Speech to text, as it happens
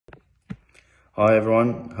Hi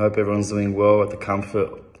everyone, hope everyone's doing well at the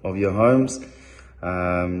comfort of your homes.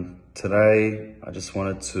 Today I just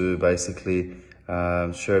wanted to basically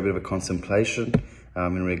share a bit of a contemplation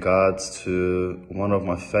in regards to one of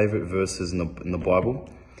my favorite verses in the Bible.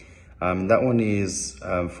 That one is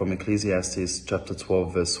from Ecclesiastes chapter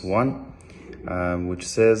 12 verse 1, which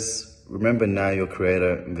says, "Remember now your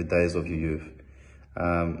Creator in the days of your youth."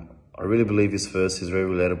 I really believe this verse is very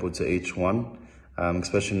relatable to each one.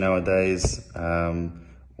 Especially nowadays,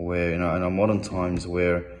 where, in our modern times,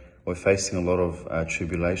 where we're facing a lot of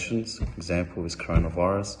tribulations. Example is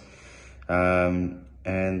coronavirus.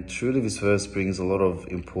 And truly this verse brings a lot of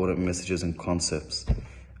important messages and concepts.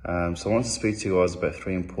 So I want to speak to you guys about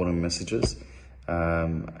 3 important messages,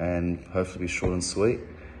 and hopefully be short and sweet.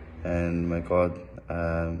 And may God,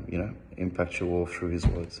 impact you all through his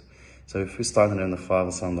words. So if we start in the name of the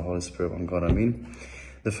Father, Son, and the Holy Spirit, one God, Amen.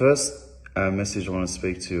 The first message I want to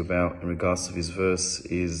speak to you about in regards to this verse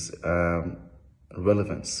is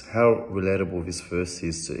relevance. How relatable this verse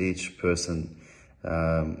is to each person,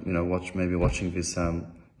 watching this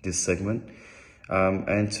segment,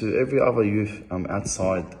 and to every other youth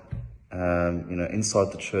outside,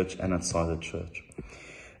 inside the church and outside the church.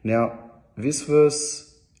 Now, this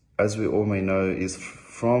verse, as we all may know, is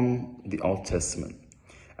from the Old Testament,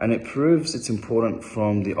 and it proves it's important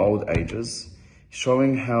from the old ages,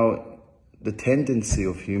 showing how the tendency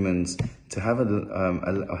of humans to have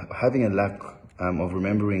having a lack of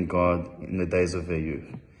remembering God in the days of their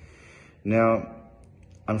youth. Now,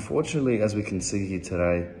 unfortunately, as we can see here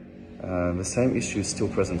today, the same issue is still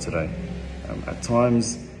present today. At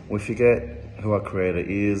times, we forget who our Creator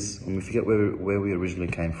is, and we forget where we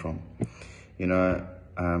originally came from.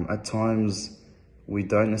 At times, we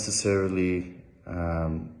don't necessarily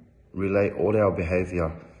relate all our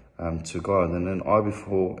behavior to God. And then I,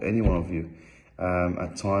 before any one of you,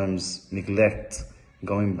 at times neglect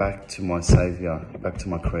going back to my Savior, back to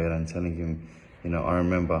my Creator, and telling him, I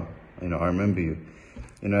remember you.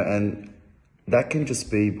 And that can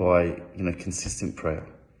just be by, consistent prayer,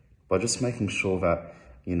 by just making sure that,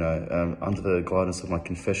 under the guidance of my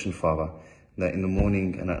confession father, that in the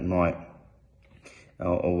morning and at night,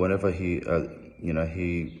 or whatever he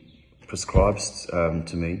prescribes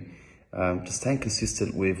to me, to stay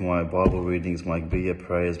consistent with my Bible readings, my Agbiya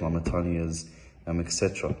prayers, my Mataniyas,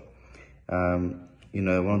 etc. One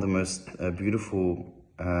of the most beautiful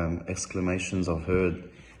exclamations I've heard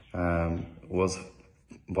was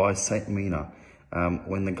by Saint Mina,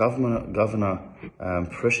 when the governor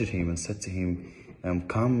pressured him and said to him,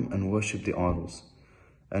 "Come and worship the idols."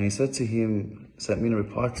 And he said to him, Saint Mina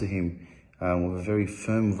replied to him with a very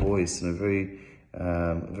firm voice and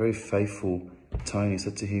a very faithful tone. He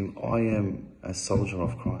said to him, "I am a soldier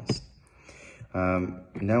of Christ."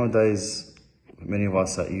 Nowadays, many of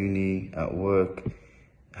us at uni, at work,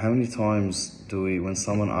 how many times do we, when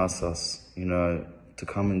someone asks us, to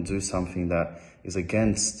come and do something that is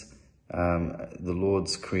against the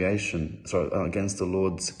Lord's creation, against the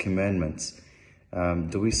Lord's commandments,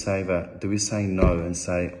 do we say no and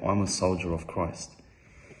say, "I'm a soldier of Christ"?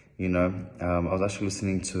 I was actually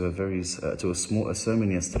listening to a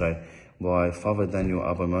sermon yesterday by Father Daniel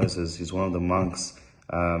Abanoub. He's one of the monks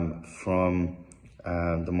from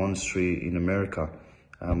the monastery in America,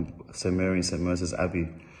 St. Mary and St. Moses Abbey.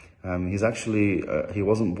 He's actually, he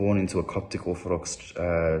wasn't born into a Coptic Orthodox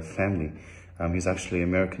family. He's actually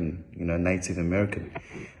American, Native American,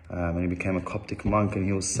 and he became a Coptic monk. And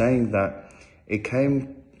he was saying that it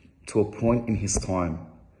came to a point in his time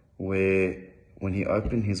where, when he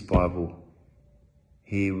opened his Bible,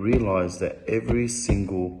 he realized that every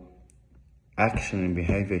single action and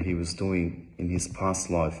behavior he was doing in his past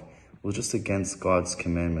life was just against God's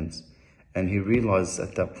commandments. And he realized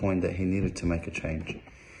at that point that he needed to make a change.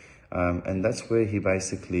 And that's where he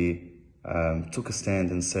basically took a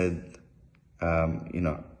stand and said,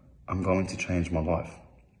 I'm going to change my life.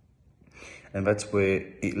 And that's where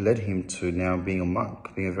it led him to now being a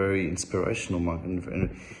monk, being a very inspirational monk. And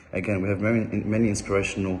again, we have many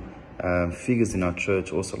inspirational figures in our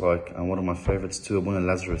church, also like one of my favorites too, Abuna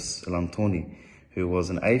Lazarus El Antoni, who was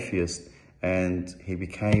an atheist, and he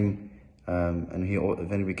became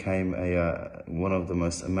then became one of the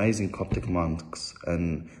most amazing Coptic monks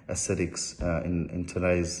and ascetics in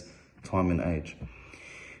today's time and age.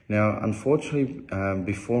 Now, unfortunately,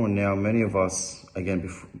 before and now, many of us, again,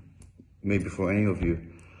 before any of you,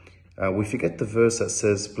 we forget the verse that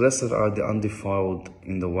says, "Blessed are the undefiled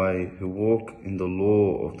in the way, who walk in the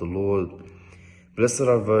law of the Lord. Blessed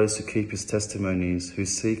are those who keep his testimonies, who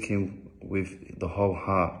seek him with the whole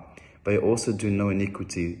heart. They also do no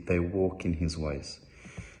iniquity, they walk in his ways."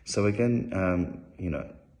 So again,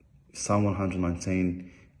 Psalm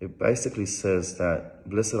 119, it basically says that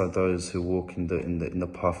blessed are those who walk in the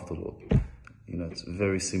path of the Lord. You know, it's a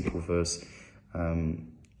very simple verse.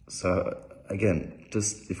 So again,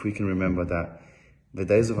 just if we can remember that the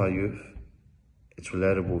days of our youth, it's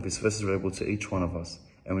relatable. This verse is relatable to each one of us,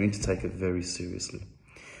 and we need to take it very seriously.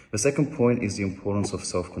 The second point is the importance of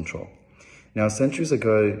self-control. Now, centuries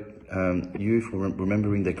ago, youth were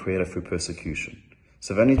remembering their Creator through persecution.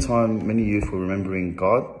 So the only time many youth were remembering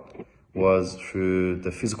God was through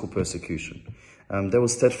the physical persecution. They were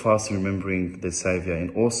steadfast in remembering their Savior in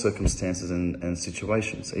all circumstances and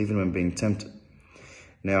situations, even when being tempted.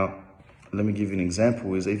 Now, let me give you an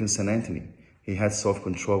example, is even St. Anthony. He had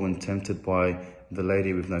self-control when tempted by the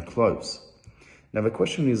lady with no clothes. Now, the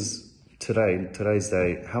question is, today's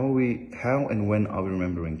day, how and when are we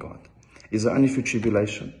remembering God? Is it only through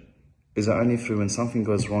tribulation? Is it only through when something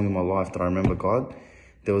goes wrong in my life that I remember God?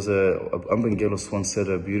 There was Abanoub Mikhail once said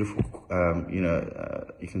a beautiful,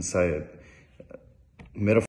 you can say, metaphor